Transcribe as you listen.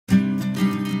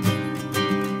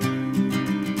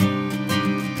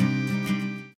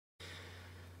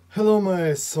Hello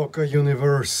my soccer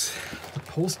universe. The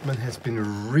postman has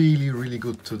been really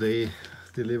good today,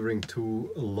 delivering two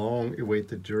long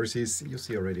awaited jerseys. You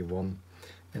see already one,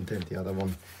 and then the other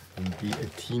one will be a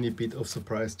teeny bit of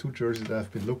surprise. Two jerseys that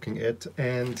I've been looking at,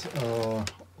 and a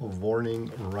warning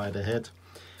right ahead.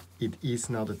 It is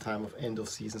now the time of end of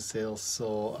season sales,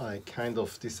 so I kind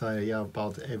of decided, yeah,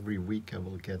 about every week I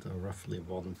will get roughly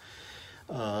one.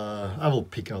 I will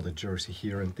pick out a jersey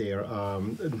here and there,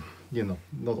 you know,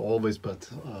 not always, but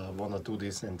wanna do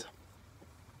this, and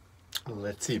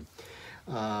let's see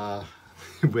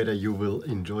whether you will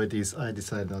enjoy this. I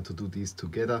decided now to do these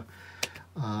together,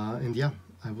 and yeah,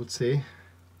 I would say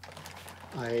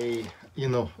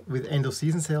with end of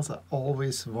season sales, I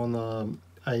always wanna,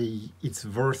 it's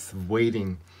worth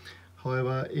waiting.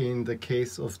 However, in the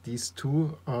case of these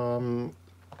two,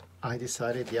 I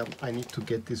decided, yeah, I need to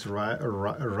get this right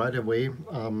away.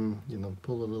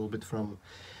 Pull a little bit from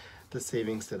the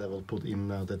savings that I will put in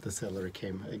now that the salary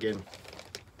came again.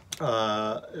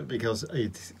 Because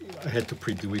I had to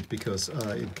pre-do it, because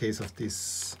in case of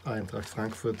this Eintracht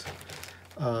Frankfurt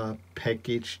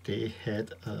package, they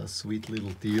had a sweet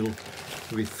little deal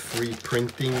with free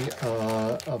printing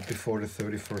before the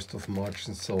 31st of March,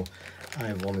 and so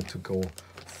I wanted to go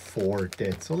for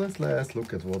that. So let's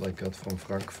look at what I got from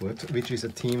Frankfurt, which is a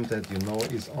team that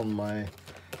is on my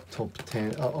top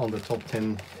 10 on the top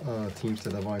 10 teams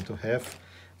that I want to have,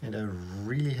 and I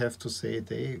really have to say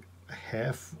they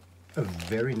have a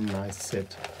very nice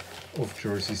set of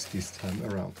jerseys this time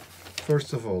around.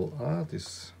 First of all,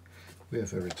 we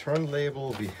have a return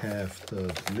label, we have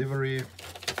the delivery,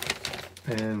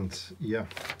 and yeah,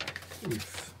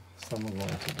 if someone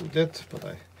wanted to do that, but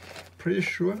I'm pretty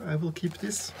sure I will keep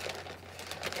this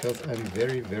because I'm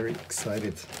very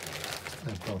excited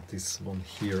about this one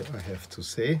here, I have to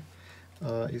say.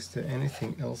 Is there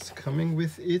anything else coming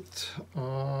with it?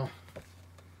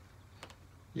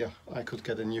 Yeah, I could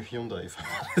get a new Hyundai if I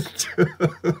wanted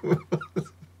to.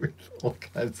 With all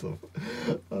kinds of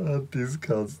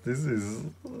discounts. This is,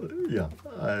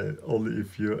 only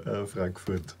if you're a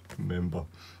Frankfurt member.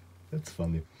 That's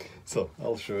funny. So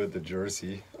I'll show you the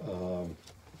jersey.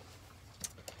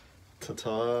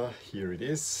 Ta-ta, here it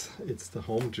is. It's the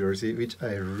home jersey, which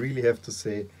I really have to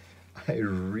say, I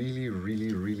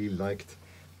really liked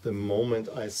the moment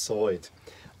I saw it.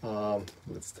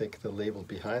 Let's take the label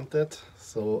behind that.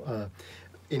 So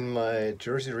in my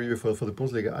jersey review for the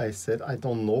Bundesliga, I said I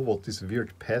don't know what this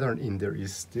weird pattern in there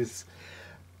is.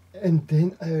 And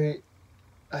then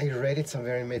I read it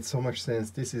somewhere and it made so much sense.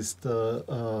 This is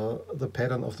the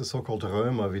pattern of the so-called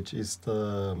Römer, which is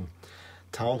the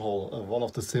town hall, one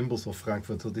of the symbols of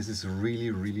Frankfurt. So this is really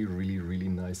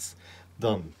nice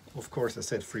done. Of course, I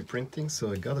said free printing,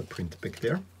 so I got a print back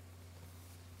there.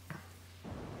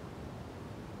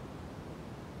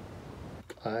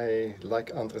 I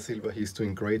like Andre Silva, he's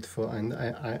doing great for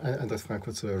Eintracht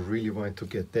Frankfurt, so I really want to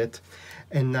get that.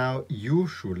 And now you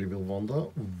surely will wonder,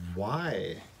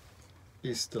 why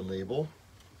is the label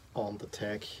on the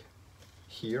tag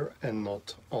here and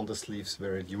not on the sleeves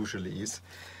where it usually is?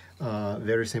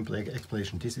 Very simple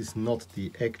explanation. This is not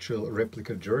the actual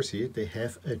replica jersey. They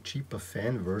have a cheaper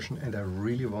fan version, and I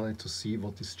really wanted to see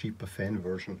what this cheaper fan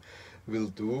version will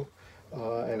do.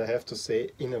 And I have to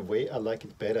say, in a way, I like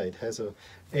it better. It has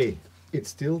it's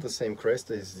still the same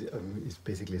crest. It's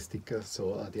basically a sticker.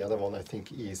 So the other one, I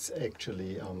think, is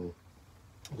actually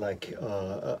like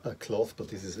a cloth, but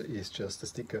this is just a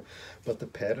sticker. But the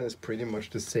pattern is pretty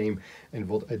much the same. And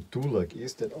what I do like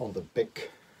is that on the back,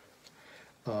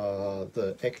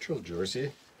 the actual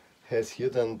jersey has here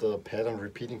then the pattern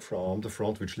repeating from the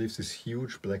front, which leaves this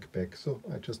huge black back. So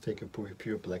I just take a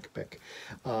pure black back.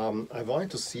 I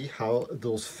wanted to see how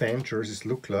those fan jerseys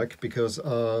look like, because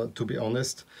to be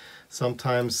honest,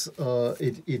 sometimes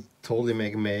it totally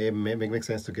makes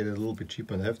sense to get it a little bit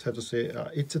cheaper. And I have to say,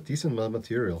 it's a decent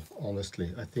material,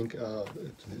 honestly. I think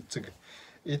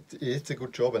it's a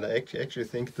good job, and I actually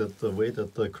think that the way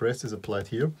that the crest is applied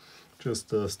here,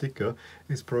 just a sticker,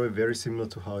 is probably very similar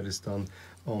to how it is done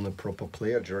on a proper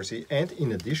player jersey. And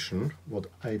in addition, what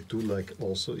I do like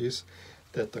also is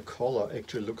that the collar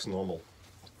actually looks normal.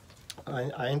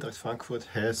 Eintracht Frankfurt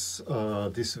has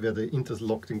this where the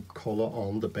interlocking collar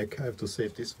on the back. I have to say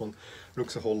this one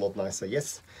looks a whole lot nicer.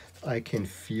 Yes, I can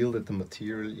feel that the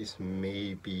material is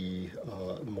maybe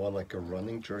more like a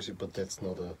running jersey, but that's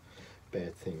not a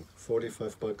bad thing.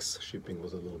 45 bucks, shipping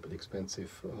was a little bit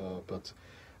expensive, but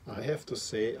I have to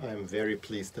say I'm very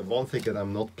pleased. The one thing that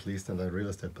I'm not pleased, and I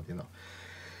realized that, but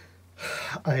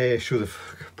I should have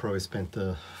probably spent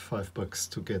the $5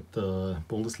 to get the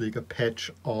Bundesliga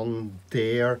patch on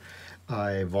there.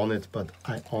 I won it, but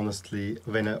I honestly,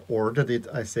 when I ordered it,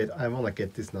 I said I want to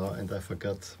get this now, and I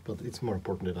forgot. But it's more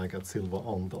important that I got silver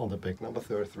on the back. Number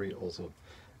 33 also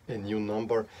a new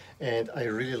number, and I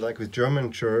really like with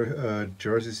German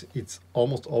jerseys. It's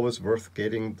almost always worth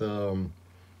getting the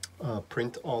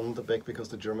print on the back, because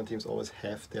the German teams always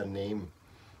have their name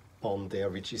on there,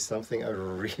 which is something I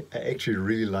actually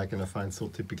really like, and I find so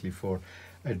typically for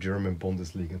a German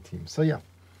Bundesliga team. So yeah,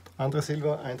 Andre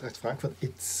Silva, Eintracht Frankfurt.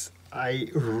 I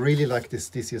really like this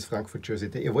year's Frankfurt jersey.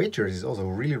 The away jersey is also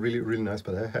really nice,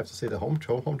 but I have to say the home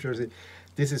jersey,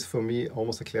 this is for me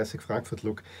almost a classic Frankfurt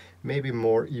look, maybe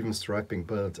more even striping,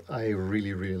 but I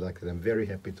really like it. I'm very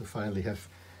happy to finally have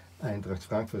Eintracht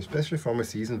Frankfurt, especially from a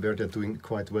season where they're doing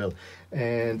quite well.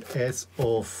 And as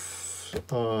of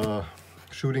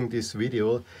shooting this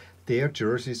video, their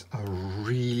jerseys are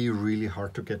really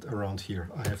hard to get around here.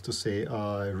 I have to say,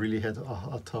 I really had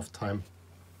a tough time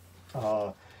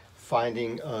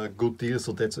finding a good deal,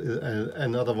 so that's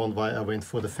another one why I went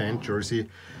for the fan jersey,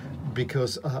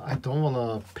 because I don't want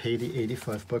to pay the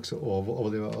 $85 or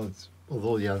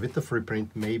although yeah, with the free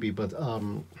print maybe, but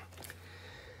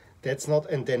that's not.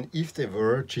 And then if they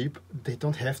were cheap, they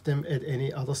don't have them at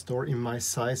any other store in my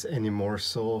size anymore,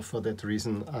 so for that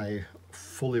reason I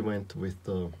fully went with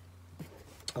the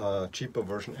cheaper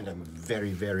version, and I'm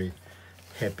very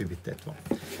happy with that one.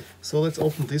 So let's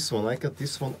open this one. I got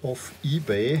this one off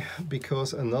eBay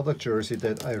because another jersey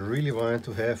that I really wanted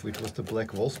to have, which was the black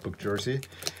Wolfsburg jersey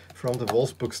from the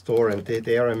Wolfsburg store, and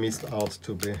there I missed out,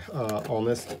 to be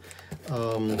honest.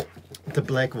 The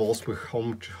black Wolfsburg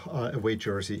home away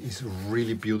jersey is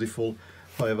really beautiful.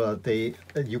 However,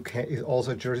 it's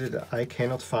also a jersey that I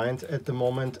cannot find at the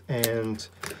moment, and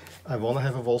I want to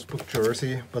have a Wolfsburg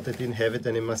jersey, but I didn't have it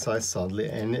in my size sadly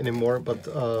anymore. But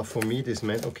for me this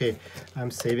meant, okay,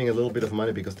 I'm saving a little bit of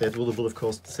money, because that would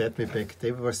have set me back.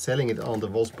 They were selling it on the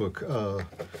Wolfsburg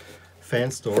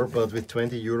fan store, but with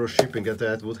 20 euro shipping,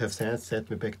 that would have set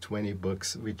me back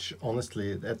 $20, which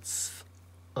honestly, that's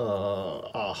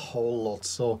a whole lot.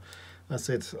 So I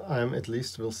said I'm at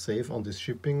least will save on this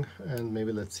shipping, and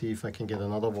maybe let's see if I can get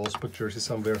another Wolfsburg jersey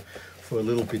somewhere for a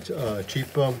little bit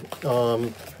cheaper.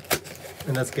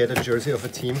 And let's get a jersey of a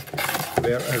team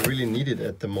where I really need it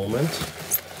at the moment.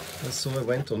 And so I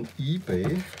went on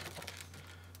eBay.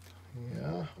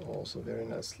 Yeah, also very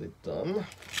nicely done.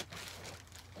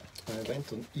 I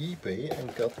went on eBay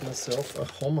and got myself a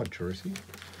Homer jersey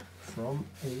from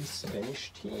a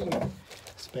Spanish team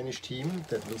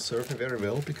that will serve me very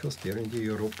well, because they're in the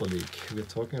Europa League. We're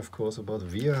talking of course about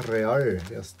Villarreal.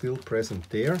 They're still present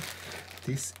there.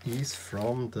 This is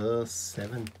from the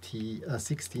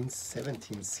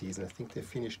 16-17 season. I think they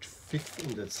finished 5th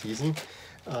in that season,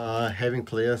 having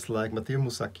players like Matteo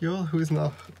Musacchio, who is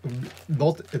now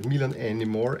not at Milan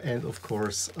anymore, and of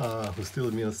course who's still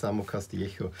at Milan, Samu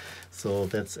Castillejo. So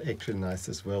that's actually nice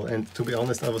as well. And to be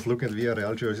honest, I was looking at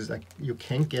Villarreal jerseys. You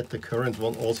can get the current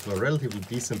one also for a relatively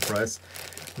decent price,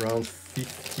 around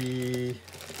 50,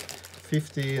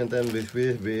 and then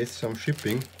with some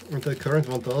shipping. And the current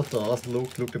one does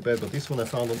look bad, but this one I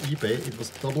found on eBay, it was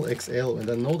double XL, and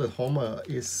I know that Homer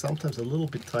is sometimes a little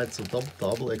bit tight, so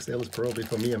double XL is probably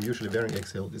for me. I'm usually wearing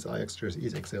XL. This Ajax jersey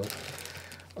is XL.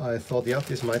 I thought, yeah,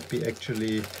 this might be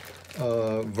actually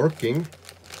working,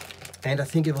 and I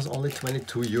think it was only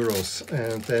 22 euros,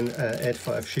 and then add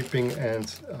 5 shipping,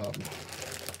 and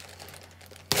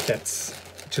that's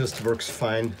just works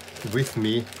fine with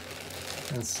me.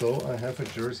 And so I have a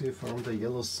jersey from the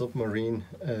Yellow Submarine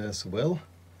as well.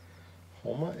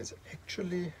 Homer is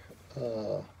actually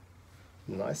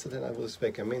nicer than I would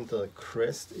expect. I mean, the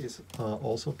crest is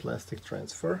also plastic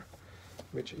transfer,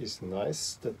 which is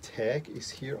nice. The tag is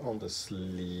here on the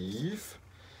sleeve.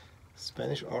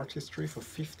 Spanish art history for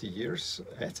 50 years.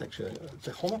 That's actually,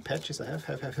 the Homer patches I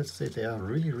have to say, they are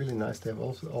really nice. They have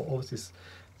also always this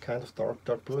kind of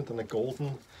dark blue and then a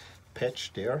golden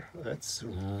patch there. That's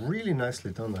really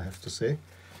nicely done, I have to say.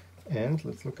 And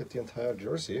let's look at the entire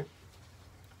jersey.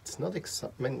 It's not I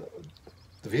mean,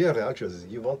 the Villarreal jerseys,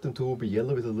 you want them to be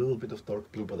yellow with a little bit of dark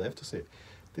blue, but I have to say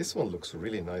this one looks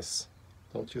really nice,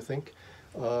 don't you think?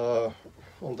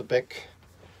 On the back,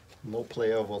 no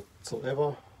player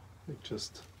whatsoever, it's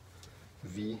just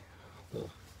the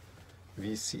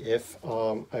VCF.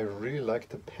 I really like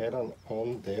the pattern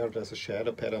on there. There's a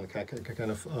shadow pattern,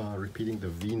 kind of repeating the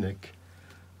V-neck.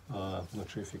 I'm not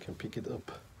sure if you can pick it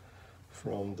up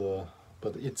from the,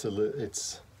 but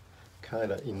it's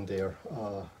kind of in there,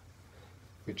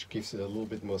 which gives it a little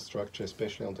bit more structure,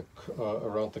 especially on the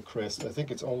around the crest. I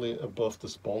think it's only above the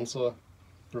sponsor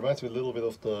Reminds me a little bit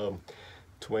of the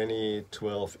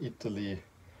 2012 Italy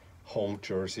home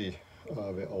jersey,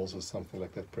 where also something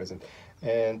like that present.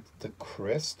 And the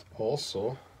crest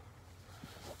also,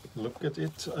 look at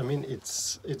it. I mean,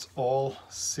 it's all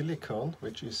silicone,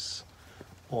 which is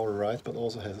all right, but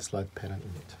also has a slight pattern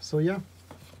in it. So yeah,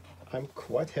 I'm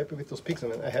quite happy with those picks. I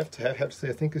mean, I have to say,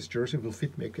 I think this jersey will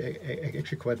fit me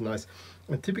actually quite nice.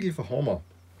 And typically for Homer,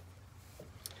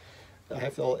 I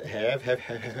have on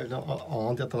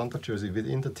the Atlanta jersey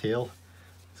within the tail.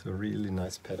 It's a really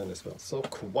nice pattern as well. So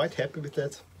quite happy with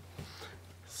that.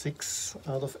 6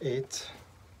 out of 8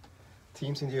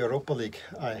 teams in the Europa League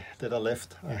that are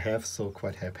left I have, so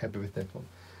quite happy with that one.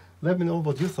 Let me know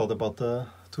what you thought about the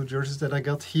 2 jerseys that I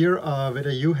got here,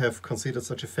 whether you have considered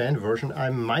such a fan version. I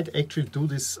might actually do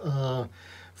this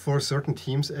for certain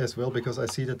teams as well, because I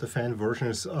see that the fan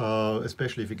versions,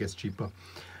 especially if it gets cheaper,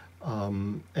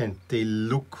 and they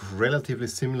look relatively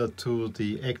similar to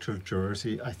the actual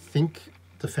jersey. I think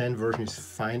the fan version is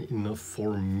fine enough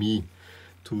for me,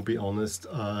 to be honest,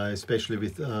 especially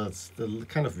with the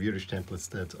kind of weirdish templates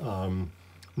that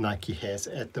Nike has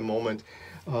at the moment.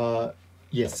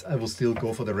 Yes, I will still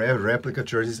go for the replica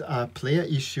jerseys. Player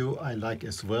issue I like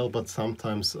as well, but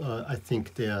sometimes I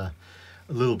think they're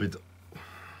a little bit...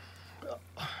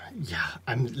 yeah,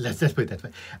 let's put it that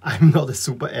way. I'm not a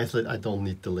super athlete. I don't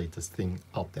need the latest thing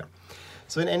out there.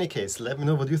 So in any case, let me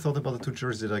know what you thought about the 2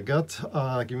 jerseys that I got.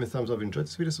 Give me a thumbs up if you enjoyed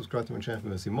this video, subscribe to my channel if you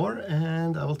want to see more,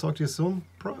 and I will talk to you soon.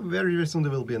 Probably very, very soon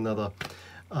there will be another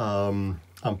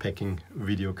unpacking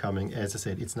video coming. As I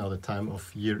said, it's now the time of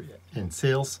year-end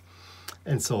sales,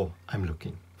 and so I'm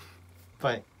looking.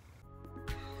 Bye.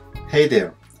 Hey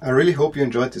there, I really hope you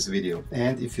enjoyed this video,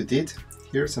 and if you did,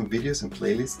 here are some videos and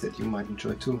playlists that you might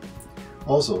enjoy too.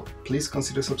 Also, please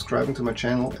consider subscribing to my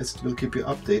channel, as it will keep you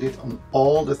updated on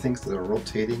all the things that are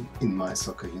rotating in my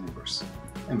soccer universe.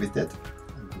 And with that,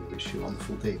 I wish you a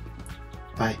wonderful day.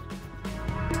 Bye.